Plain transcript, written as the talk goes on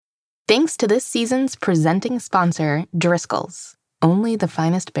Thanks to this season's presenting sponsor, Driscoll's. Only the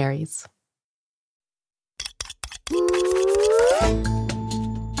finest berries.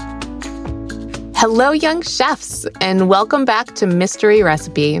 Hello, young chefs, and welcome back to Mystery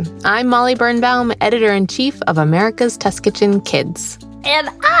Recipe. I'm Molly Birnbaum, editor-in-chief of America's Test Kitchen Kids. And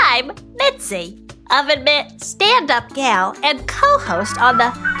I'm Mitzi, oven mitt, stand-up gal, and co-host on the...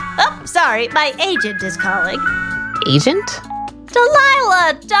 Oh, sorry, my agent is calling. Agent?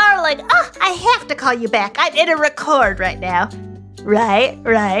 Delilah, darling. Oh, I have to call you back. I'm in a record right now. Right.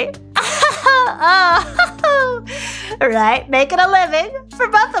 Oh, right, making a living for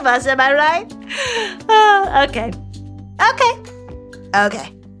both of us, am I right? Oh, okay. Oh,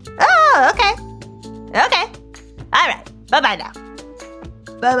 okay. All right, bye-bye now.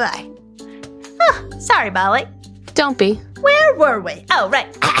 Bye-bye. Oh, sorry, Molly. Don't be. Where were we? Oh, right.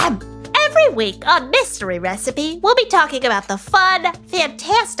 Every week on Mystery Recipe, we'll be talking about the fun,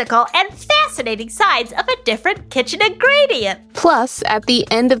 fantastical, and fascinating sides of a different kitchen ingredient. Plus, at the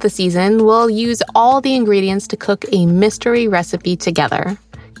end of the season, we'll use all the ingredients to cook a mystery recipe together.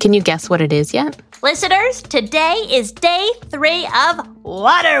 Can you guess what it is yet? Listeners, today is day 3 of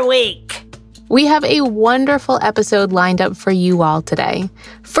Water Week. We have a wonderful episode lined up for you all today.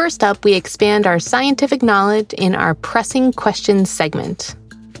 First up, we expand our scientific knowledge in our Pressing Questions segment.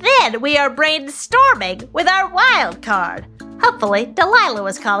 Then we are brainstorming with our wild card. Hopefully, Delilah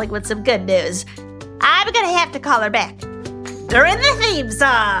was calling with some good news. I'm going to have to call her back during the theme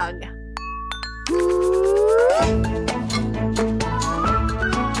song.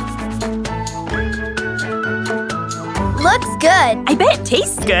 Looks good. I bet it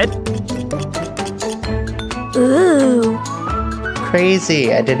tastes good. Ooh.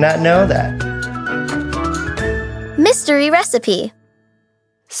 Crazy, I did not know that. Mystery Recipe.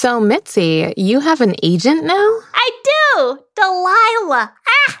 So, Mitzi, you have an agent now? I do! Delilah!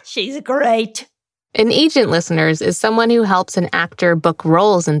 She's great. An agent, listeners, is someone who helps an actor book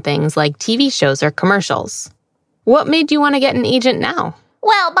roles in things like TV shows or commercials. What made you want to get an agent now?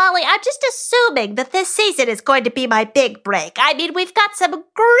 Well, Molly, I'm just assuming that this season is going to be my big break. I mean, we've got some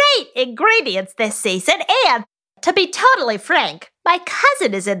great ingredients this season, and to be totally frank, my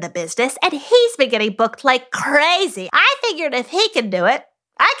cousin is in the business, and he's been getting booked like crazy. I figured if he can do it,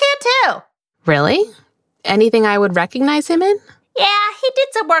 I can too. Really? Anything I would recognize him in? Yeah, he did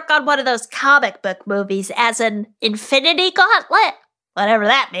some work on one of those comic book movies as an Infinity Gauntlet, whatever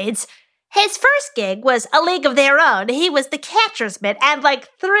that means. His first gig was A League of Their Own. He was the catcher's mitt and like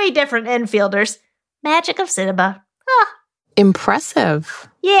 3 different infielders. Magic of cinema. Impressive.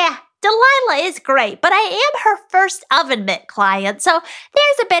 Yeah, Delilah is great, but I am her first oven mitt client, so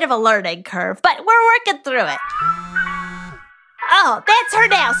there's a bit of a learning curve, but we're working through it. Oh, that's her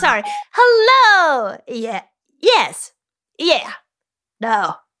now, sorry. Hello! Yeah. Yes. Yeah.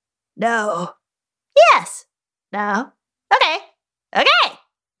 No. Yes. No. Okay.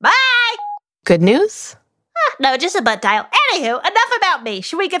 Bye! Good news? No, just a butt dial. Anywho, enough about me.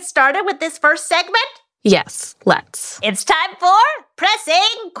 Should we get started with this first segment? Yes, let's. It's time for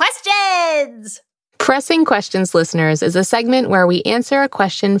Pressing Questions! Pressing Questions, listeners, is a segment where we answer a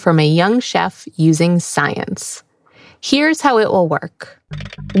question from a young chef using science. Here's how it will work.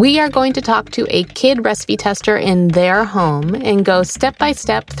 We are going to talk to a kid recipe tester in their home and go step by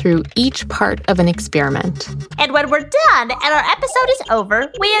step through each part of an experiment. And when we're done and our episode is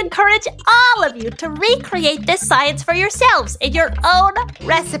over, we encourage all of you to recreate this science for yourselves in your own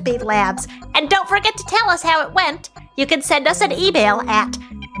recipe labs. And don't forget to tell us how it went. You can send us an email at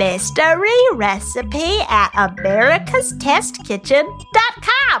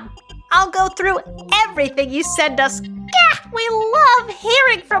mysteryrecipe@americastestkitchen.com. I'll go through everything you send us. Yeah, we love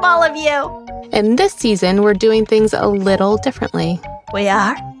hearing from all of you. And this season, we're doing things a little differently. We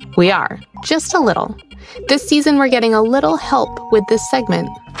are? We are, just a little. This season, we're getting a little help with this segment.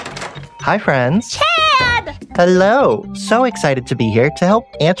 Hi, friends. Chad! Hello. So excited to be here to help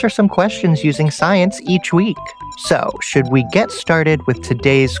answer some questions using science each week. So, should we get started with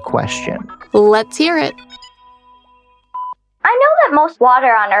today's question? Let's hear it. I know that most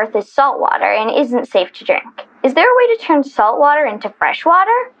water on Earth is salt water and isn't safe to drink. Is there a way to turn salt water into fresh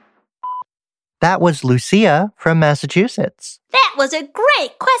water? That was Lucia from Massachusetts. That was a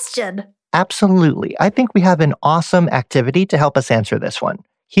great question. Absolutely. I think we have an awesome activity to help us answer this one.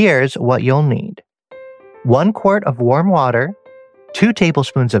 Here's what you'll need. 1 quart of warm water, 2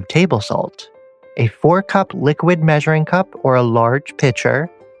 tablespoons of table salt, a 4-cup liquid measuring cup or a large pitcher,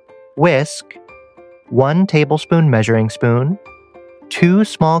 whisk, 1 tablespoon measuring spoon, 2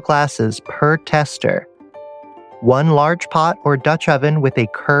 small glasses per tester, 1 large pot or Dutch oven with a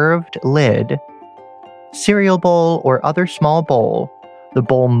curved lid, cereal bowl or other small bowl, The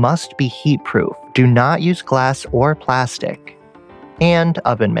bowl must be heat-proof. Do not use glass or plastic. And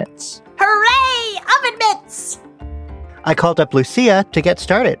oven mitts. Hooray! Oven mitts! I called up Lucia to get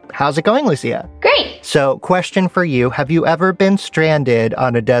started. How's it going, Lucia? Great. So, question for you. Have you ever been stranded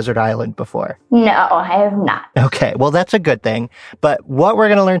on a desert island before? No, I have not. Okay, well, that's a good thing. But what we're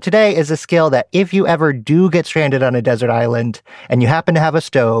going to learn today is a skill that if you ever do get stranded on a desert island and you happen to have a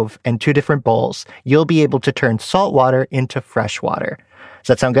stove and 2 different bowls, you'll be able to turn salt water into fresh water. Does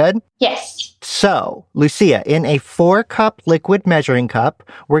that sound good? Yes. So, Lucia, in a 4-cup liquid measuring cup,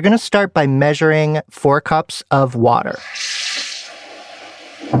 we're going to start by measuring 4 cups of water.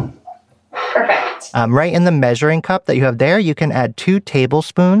 Perfect. Right in the measuring cup that you have there, you can add 2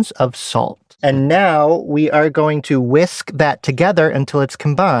 tablespoons of salt. And now we are going to whisk that together until it's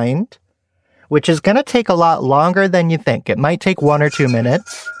combined, which is going to take a lot longer than you think. It might take 1 or 2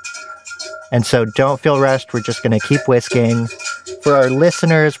 minutes. And so don't feel rushed. We're just going to keep whisking. For our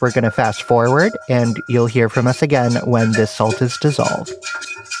listeners, we're going to fast forward, and you'll hear from us again when this salt is dissolved.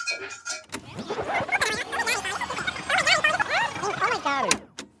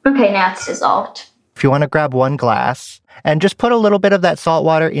 Okay, now it's dissolved. If you want to grab 1 glass, and just put a little bit of that salt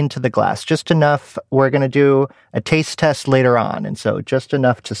water into the glass, just enough. We're going to do a taste test later on, and so just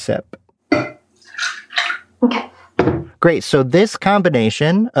enough to sip. Okay. Great. So this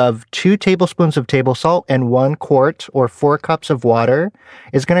combination of 2 tablespoons of table salt and 1 quart or 4 cups of water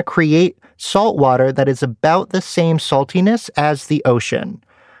is going to create salt water that is about the same saltiness as the ocean.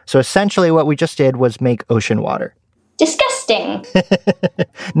 So essentially what we just did was make ocean water. Disgusting.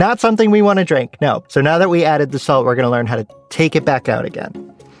 Not something we want to drink. No. So now that we added the salt, we're going to learn how to take it back out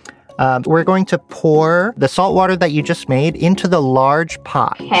again. We're going to pour the salt water that you just made into the large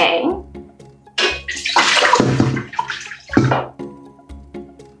pot. Okay.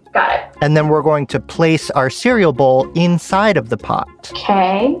 Got it. And then we're going to place our cereal bowl inside of the pot.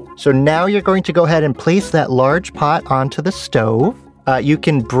 Okay. So now you're going to go ahead and place that large pot onto the stove. You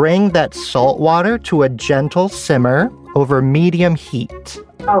can bring that salt water to a gentle simmer over medium heat.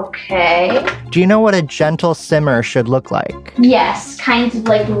 Okay. Do you know what a gentle simmer should look like? Yes, kind of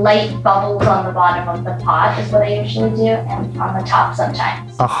like light bubbles on the bottom of the pot is what I usually do, and on the top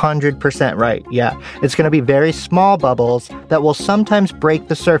sometimes. 100% right, yeah. It's going to be very small bubbles that will sometimes break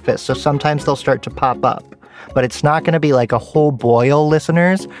the surface, so sometimes they'll start to pop up. But it's not going to be like a whole boil,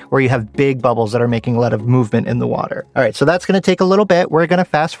 listeners, where you have big bubbles that are making a lot of movement in the water. All right, so that's going to take a little bit. We're going to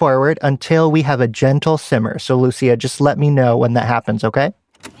fast forward until we have a gentle simmer. So, Lucia, just let me know when that happens, okay?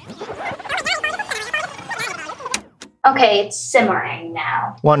 Okay, it's simmering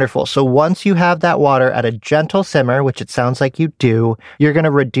now. Wonderful. So once you have that water at a gentle simmer, which it sounds like you do, you're going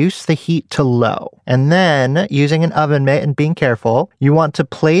to reduce the heat to low. And then, using an oven mitt and being careful, you want to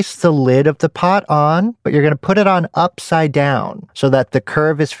place the lid of the pot on, but you're going to put it on upside down so that the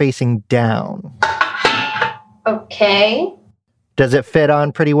curve is facing down. Okay. Does it fit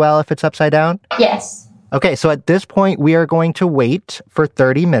on pretty well if it's upside down? Yes. Okay, so at this point, we are going to wait for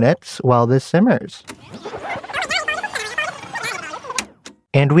 30 minutes while this simmers.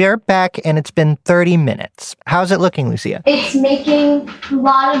 And we are back, and it's been 30 minutes. How's it looking, Lucia? It's making a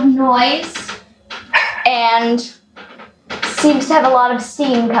lot of noise and seems to have a lot of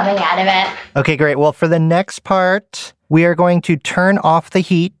steam coming out of it. Okay, great. Well, for the next part, we are going to turn off the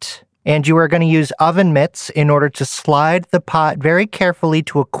heat, and you are going to use oven mitts in order to slide the pot very carefully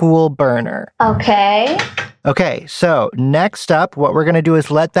to a cool burner. Okay. Okay, so next up, what we're going to do is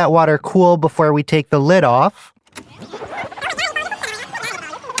let that water cool before we take the lid off.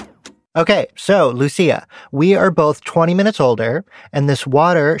 Okay, so Lucia, we are both 20 minutes older, and this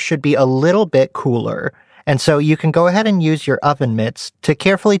water should be a little bit cooler. And so you can go ahead and use your oven mitts to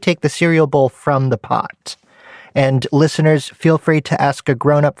carefully take the cereal bowl from the pot. And listeners, feel free to ask a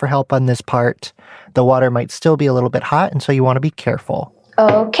grown-up for help on this part. The water might still be a little bit hot, and so you want to be careful.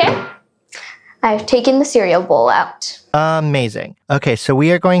 Okay. I've taken the cereal bowl out. Amazing. Okay, so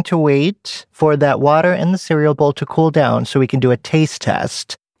we are going to wait for that water and the cereal bowl to cool down so we can do a taste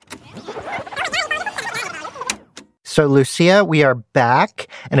test. So, Lucia, we are back,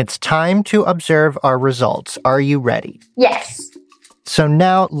 and it's time to observe our results. Are you ready? Yes. So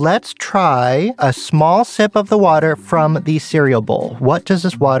now let's try a small sip of the water from the cereal bowl. What does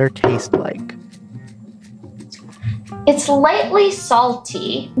this water taste like? It's lightly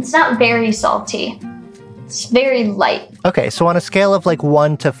salty. It's not very salty. It's very light. Okay, so on a scale of like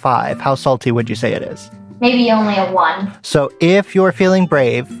 1 to 5, how salty would you say it is? Maybe only a 1. So if you're feeling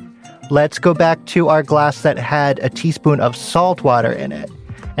brave, let's go back to our glass that had a teaspoon of salt water in it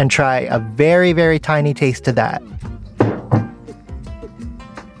and try a very, very tiny taste of that.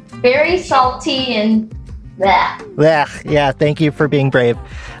 Very salty and Blech. Blech. Yeah, thank you for being brave.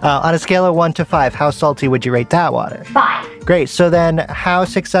 On a scale of 1 to 5, how salty would you rate that water? 5. Great. So then how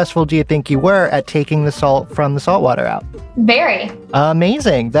successful do you think you were at taking the salt from the saltwater out? Very.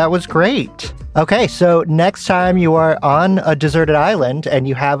 Amazing. That was great. Okay, so next time you are on a deserted island and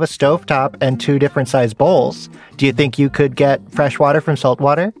you have a stovetop and 2 different sized bowls, do you think you could get fresh water from salt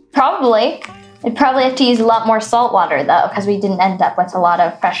water? Probably. I'd probably have to use a lot more salt water, though, because we didn't end up with a lot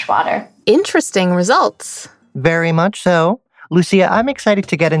of fresh water. Interesting results. Very much so. Lucia, I'm excited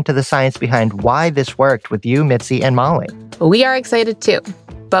to get into the science behind why this worked with you, Mitzi, and Molly. We are excited too.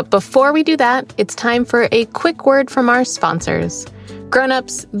 But before we do that, it's time for a quick word from our sponsors.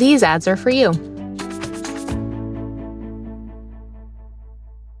 Grown-ups, these ads are for you.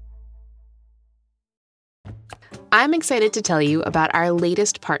 I'm excited to tell you about our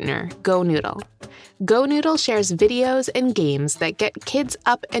latest partner, GoNoodle. GoNoodle shares videos and games that get kids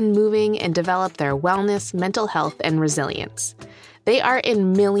up and moving and develop their wellness, mental health, and resilience. They are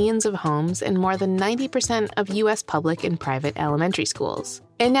in millions of homes and more than 90% of U.S. public and private elementary schools.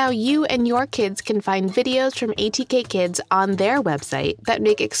 And now you and your kids can find videos from ATK Kids on their website that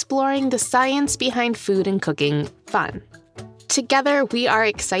make exploring the science behind food and cooking fun. Together, we are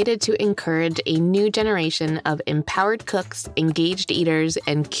excited to encourage a new generation of empowered cooks, engaged eaters,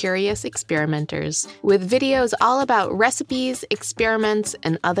 and curious experimenters with videos all about recipes, experiments,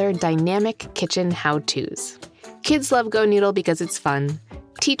 and other dynamic kitchen how-tos. Kids love GoNoodle because it's fun,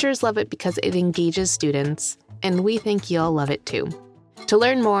 teachers love it because it engages students, and we think you'll love it too. To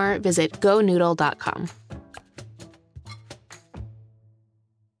learn more, visit gonoodle.com.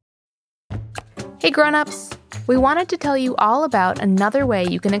 Hey grown-ups! We wanted to tell you all about another way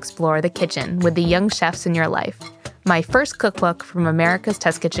you can explore the kitchen with the young chefs in your life, my first cookbook from America's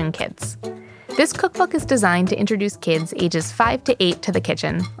Test Kitchen Kids. This cookbook is designed to introduce kids ages 5 to 8 to the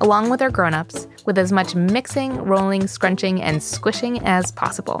kitchen, along with their grown-ups, with as much mixing, rolling, scrunching, and squishing as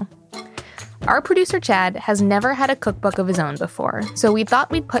possible. Our producer Chad has never had a cookbook of his own before, so we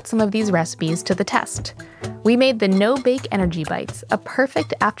thought we'd put some of these recipes to the test. We made the No-Bake Energy Bites, a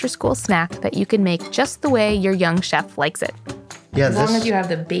perfect after-school snack that you can make just the way your young chef likes it. Yeah, as long as you have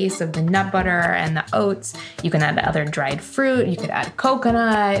the base of the nut butter and the oats, you can add other dried fruit, you could add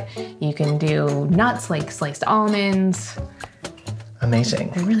coconut, you can do nuts like sliced almonds. Amazing.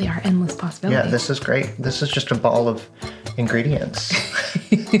 There really are endless possibilities. Yeah, this is great. This is just a ball of ingredients.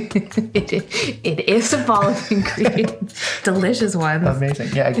 It is a ball of ingredients. Delicious ones. Amazing.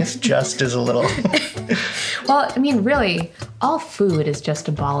 Yeah, I guess just is a little... Well, I mean, really, all food is just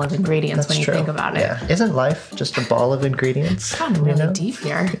a ball of ingredients. That's when you think about it. Yeah. Isn't life just a ball of ingredients? It's gotten really deep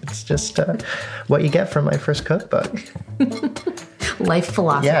here. It's just what you get from my first cookbook. Life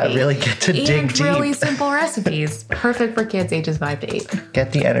philosophy. Yeah, really get to dig deep. Really simple recipes. Perfect for kids ages 5 to 8.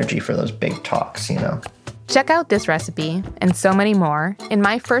 Get the energy for those big talks, you know. Check out this recipe and so many more in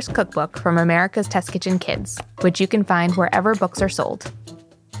my first cookbook from America's Test Kitchen Kids, which you can find wherever books are sold.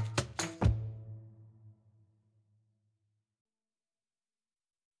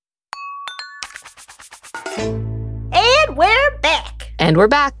 And we're back. And we're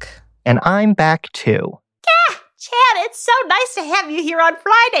back. And I'm back too. Chad, it's so nice to have you here on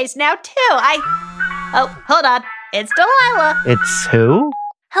Fridays now, too. Oh, hold on. It's Delilah. It's who?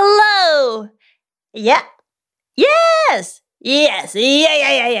 Hello. Yeah. Yes. Yes.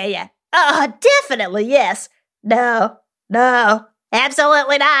 Yeah. Oh, definitely yes. No.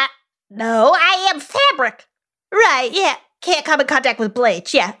 Absolutely not. No, I am fabric. Right, yeah. Can't come in contact with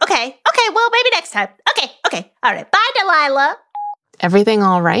bleach. Yeah, okay, well, maybe next time. Okay. All right, bye, Delilah. Everything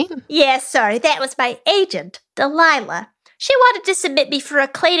all right? Yes, sorry, that was my agent, Delilah. She wanted to submit me for a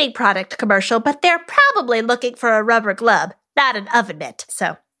cleaning product commercial, but they're probably looking for a rubber glove, not an oven mitt,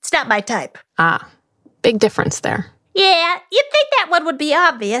 so it's not my type. Ah, big difference there. Yeah, you'd think that one would be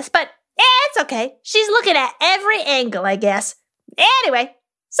obvious, but it's okay. She's looking at every angle, I guess. Anyway,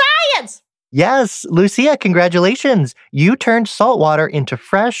 science! Yes, Lucia, congratulations. You turned salt water into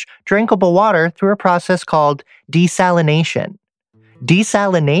fresh, drinkable water through a process called desalination.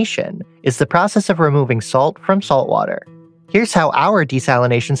 Desalination is the process of removing salt from salt water. Here's how our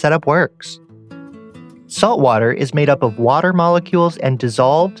desalination setup works. Salt water is made up of water molecules and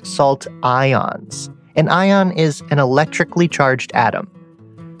dissolved salt ions. An ion is an electrically charged atom.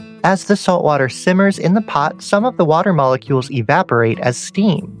 As the salt water simmers in the pot, some of the water molecules evaporate as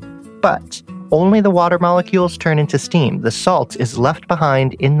steam. But only the water molecules turn into steam. The salt is left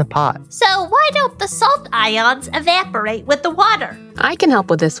behind in the pot. So why don't the salt ions evaporate with the water? I can help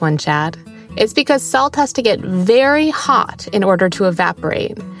with this one, Chad. It's because salt has to get very hot in order to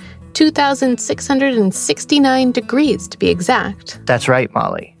evaporate. 2,669 degrees to be exact. That's right,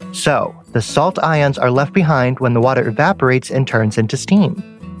 Molly. So, The salt ions are left behind when the water evaporates and turns into steam.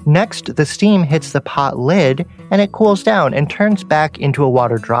 Next, the steam hits the pot lid and it cools down and turns back into a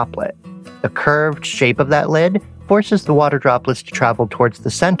water droplet. The curved shape of that lid forces the water droplets to travel towards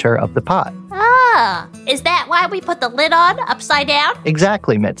the center of the pot. Ah, is that why we put the lid on upside down?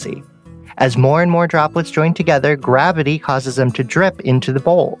 Exactly, Mitzi. As more and more droplets join together, gravity causes them to drip into the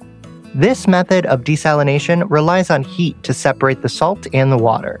bowl. This method of desalination relies on heat to separate the salt and the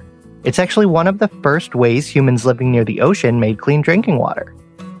water. It's actually one of the first ways humans living near the ocean made clean drinking water.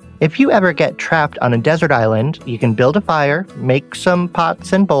 If you ever get trapped on a desert island, you can build a fire, make some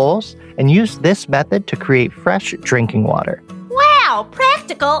pots and bowls, and use this method to create fresh drinking water. Wow,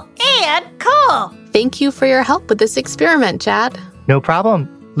 practical and cool. Thank you for your help with this experiment, Chad. No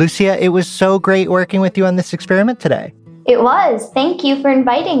problem. Lucia, it was so great working with you on this experiment today. It was. Thank you for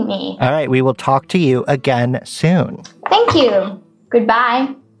inviting me. All right, we will talk to you again soon. Thank you.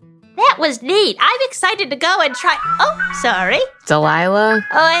 Goodbye. That was neat. I'm excited to go and try. Oh, sorry. Delilah?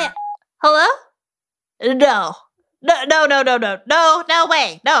 Hello? No,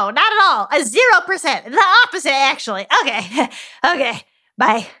 way. No, not at all. 0%. The opposite, actually. Okay. Okay.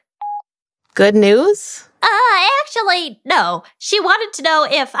 Bye. Good news? Actually, no. She wanted to know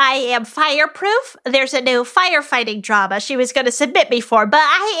if I am fireproof. There's a new firefighting drama she was going to submit me for, but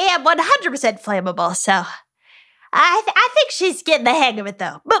I am 100% flammable, so I think she's getting the hang of it,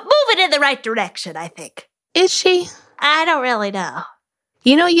 though. But moving in the right direction, I think. Is she? I don't really know.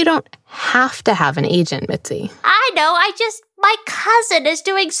 You know, you don't have to have an agent, Mitzi. I know, my cousin is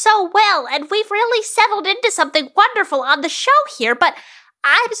doing so well, and we've really settled into something wonderful on the show here, but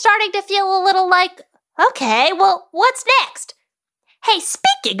I'm starting to feel a little like, okay, well, what's next? Hey,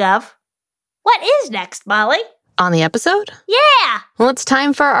 speaking of, what is next, Molly? On the episode? Yeah! Well, it's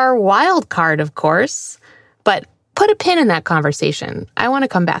time for our wild card, of course. But put a pin in that conversation. I want to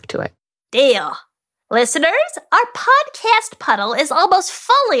come back to it. Deal. Listeners, our podcast puddle is almost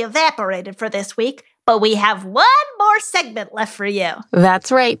fully evaporated for this week, but we have one more segment left for you.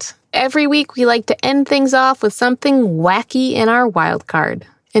 That's right. Every week we like to end things off with something wacky in our wild card.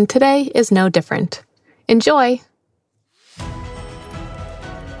 And today is no different. Enjoy.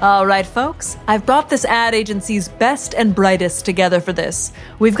 All right, folks, I've brought this ad agency's best and brightest together for this.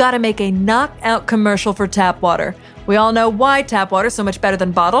 We've got to make a knockout commercial for tap water. We all know why tap water is so much better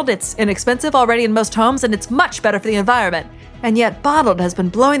than bottled. It's inexpensive already in most homes, and it's much better for the environment. And yet bottled has been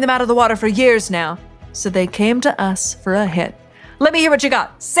blowing them out of the water for years now. So they came to us for a hit. Let me hear what you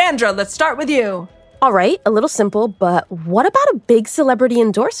got. Sandra, let's start with you. All right, a little simple, but what about a big celebrity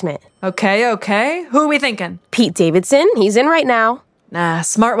endorsement? Okay. Who are we thinking? Pete Davidson, he's in right now. Nah,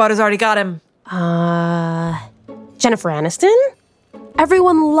 Smart Water's already got him. Jennifer Aniston?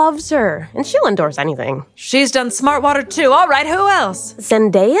 Everyone loves her, and she'll endorse anything. She's done Smart Water too. All right, who else?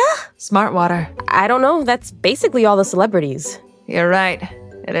 Zendaya? Smart Water. I don't know, that's basically all the celebrities. You're right,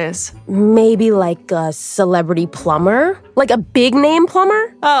 it is. Maybe like a celebrity plumber? Like a big-name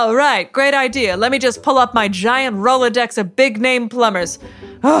plumber? Oh, right, great idea. Let me just pull up my giant Rolodex of big-name plumbers.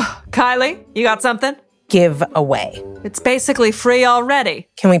 Oh, Kylie, you got something? Give away. It's basically free already.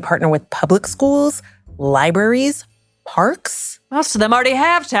 Can we partner with public schools, libraries, parks? Most of them already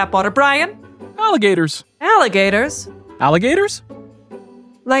have tap water, Brian. Alligators. Alligators? Alligators?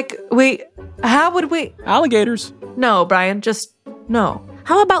 How would we? Alligators. No, Brian, just no.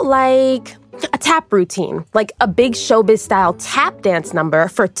 How about like a tap routine? Like a big showbiz-style tap dance number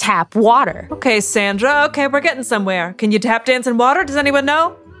for tap water. Okay, Sandra, okay, we're getting somewhere. Can you tap dance in water? Does anyone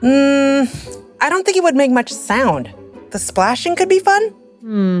know? I don't think it would make much sound. The splashing could be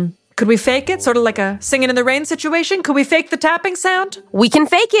fun. Could we fake it? Sort of like a singing in the rain situation? Could we fake the tapping sound? We can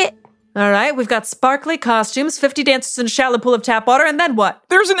fake it. All right, we've got sparkly costumes, 50 dancers in a shallow pool of tap water, and then what?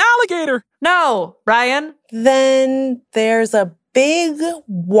 There's an alligator. No, Brian. Then there's a big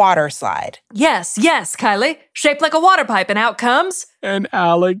water slide. Yes, Kylie. Shaped like a water pipe, and out comes... An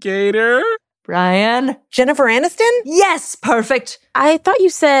alligator. Brian. Jennifer Aniston? Yes, perfect. I thought you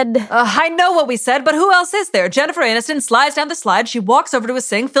said... I know what we said, but who else is there? Jennifer Aniston slides down the slide, she walks over to a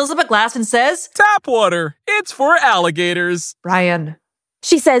sink, fills up a glass, and says... Tap water. It's for alligators. Brian.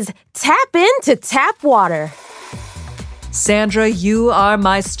 She says, tap into tap water. Sandra, you are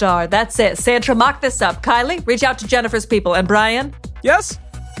my star. That's it. Sandra, mock this up. Kylie, reach out to Jennifer's people. And Brian? Yes?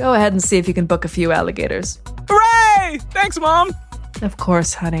 Go ahead and see if you can book a few alligators. Hooray! Thanks, Mom. Of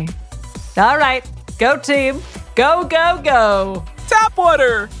course, honey. All right. Go, team. Go, go, go. Tap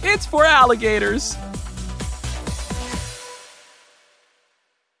water. It's for alligators.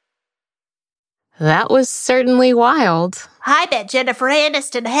 That was certainly wild. I bet Jennifer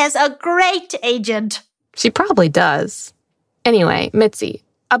Aniston has a great agent. She probably does. Anyway, Mitzi,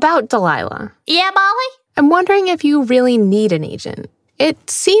 about Delilah. Yeah, Molly? I'm wondering if you really need an agent. It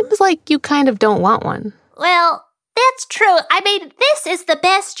seems like you kind of don't want one. Well, that's true. I mean, this is the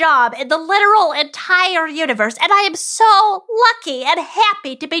best job in the literal entire universe, and I am so lucky and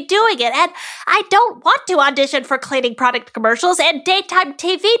happy to be doing it. And I don't want to audition for cleaning product commercials and daytime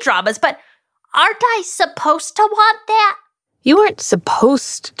TV dramas, but aren't I supposed to want that? You aren't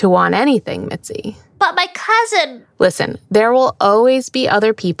supposed to want anything, Mitzi. But my cousin... Listen, there will always be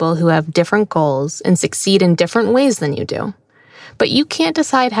other people who have different goals and succeed in different ways than you do. But you can't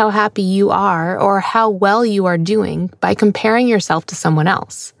decide how happy you are or how well you are doing by comparing yourself to someone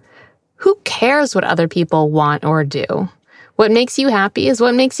else. Who cares what other people want or do? What makes you happy is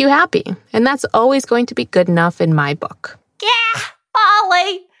what makes you happy, and that's always going to be good enough in my book. Yeah,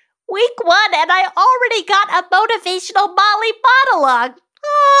 Molly! Week 1 and I already got a motivational Molly monologue.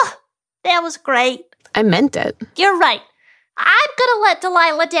 Oh, that was great. I meant it. You're right. I'm gonna let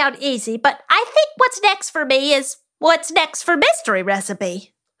Delilah down easy, but I think what's next for me is what's next for Mystery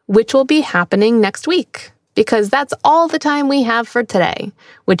Recipe. Which will be happening next week, because that's all the time we have for today,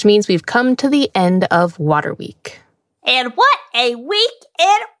 which means we've come to the end of Water Week. And what a week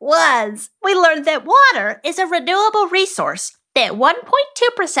it was! We learned that water is a renewable resource, that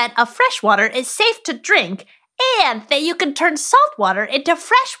 1.2% of fresh water is safe to drink, and that you can turn salt water into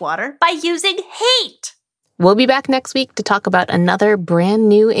fresh water by using heat. We'll be back next week to talk about another brand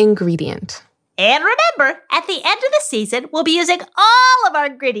new ingredient. And remember, at the end of the season, we'll be using all of our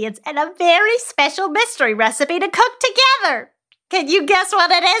ingredients and a very special mystery recipe to cook together. Can you guess what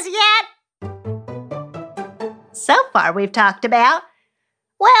it is yet? So far, we've talked about,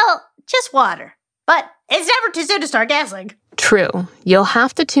 well, just water. But it's never too soon to start guessing. True. You'll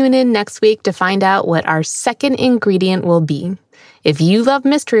have to tune in next week to find out what our second ingredient will be. If you love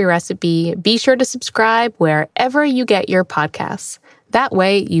Mystery Recipe, be sure to subscribe wherever you get your podcasts. That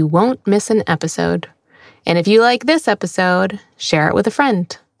way, you won't miss an episode. And if you like this episode, share it with a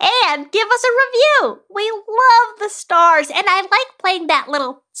friend. And give us a review. We love the stars, and I like playing that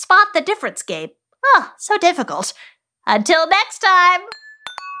little spot the difference game. Oh, so difficult. Until next time,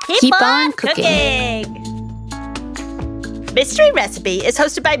 keep on cooking. Mystery Recipe is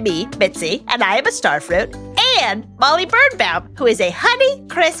hosted by me, Mitzi, and I am a starfruit, and Molly Birnbaum, who is a honey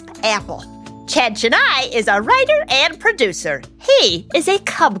crisp apple. Chad Chennai is our writer and producer. He is a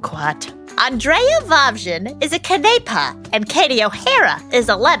kumquat. Andrea Vavjin is a canepa, and Katie O'Hara is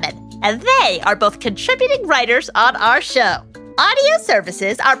a lemon, and they are both contributing writers on our show. Audio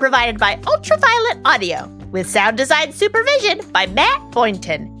services are provided by Ultraviolet Audio, with sound design supervision by Matt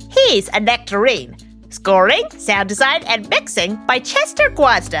Boynton. He's a nectarine. Scoring, sound design, and mixing by Chester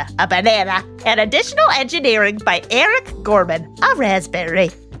Guazda, a banana, and additional engineering by Eric Gorman, a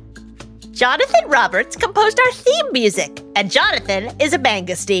raspberry. Jonathan Roberts composed our theme music, and Jonathan is a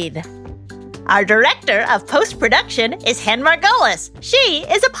mangosteen. Our director of post-production is Hen Margolis. She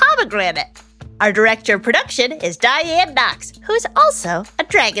is a pomegranate. Our director of production is Diane Knox, who is also a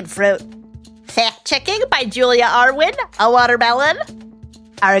dragon fruit. Fact-checking by Julia Arwin, a watermelon.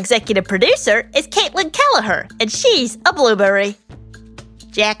 Our executive producer is Caitlin Kelleher, and she's a blueberry.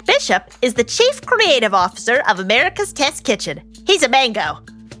 Jack Bishop is the Chief Creative Officer of America's Test Kitchen. He's a mango.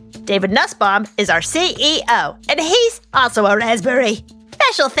 David Nussbaum is our CEO, and he's also a raspberry.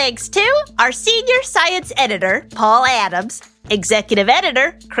 Special thanks to our Senior Science Editor, Paul Adams, Executive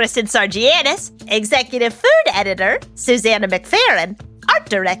Editor, Kristen Sargianis, Executive Food Editor, Susanna McFerrin, Art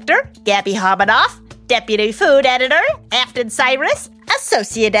Director, Gabby Hominoff, Deputy Food Editor, Afton Cyrus,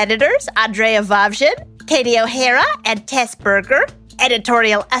 Associate Editors, Andrea Vavjin, Katie O'Hara, and Tess Berger,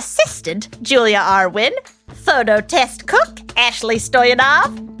 Editorial Assistant, Julia Arwin, Photo Test Cook, Ashley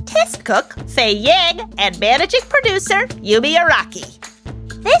Stoyanov, Test Cook, Faye Yang, and Managing Producer, Yumi Araki.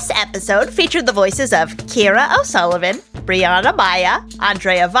 This episode featured the voices of Kira O'Sullivan, Brianna Maya,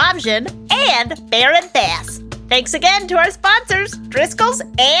 Andrea Vavjin, and Baron Bass. Thanks again to our sponsors, Driscoll's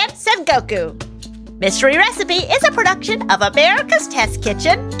and Sengoku. Mystery Recipe is a production of America's Test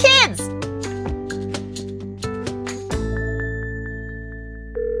Kitchen Kids.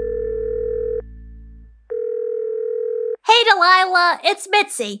 Hey, Delilah, it's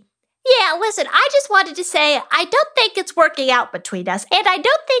Mitzi. Yeah, listen, I just wanted to say I don't think it's working out between us, and I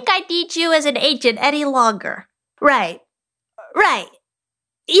don't think I need you as an agent any longer. Right.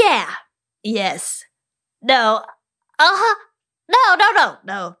 Yeah. Yes. No. Uh-huh.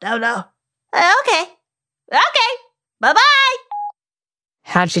 No. Okay. Bye-bye.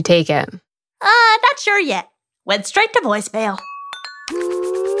 How'd she take it? Not sure yet. Went straight to voicemail.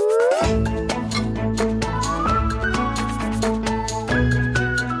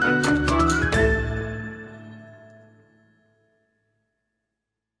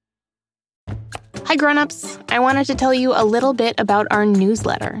 grown-ups, I wanted to tell you a little bit about our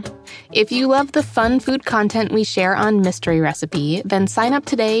newsletter. If you love the fun food content we share on Mystery Recipe, then sign up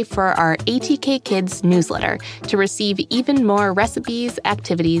today for our ATK Kids newsletter to receive even more recipes,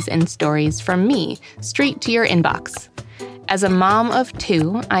 activities, and stories from me, straight to your inbox. As a mom of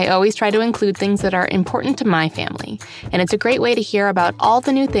 2, I always try to include things that are important to my family, and it's a great way to hear about all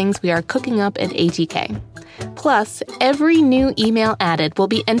the new things we are cooking up at ATK. Plus, every new email added will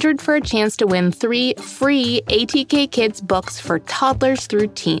be entered for a chance to win 3 free ATK Kids books for toddlers through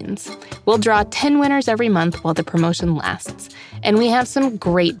teens. We'll draw 10 winners every month while the promotion lasts, and we have some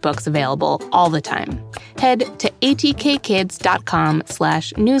great books available all the time. Head to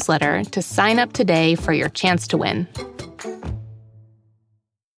atkkids.com/newsletter to sign up today for your chance to win.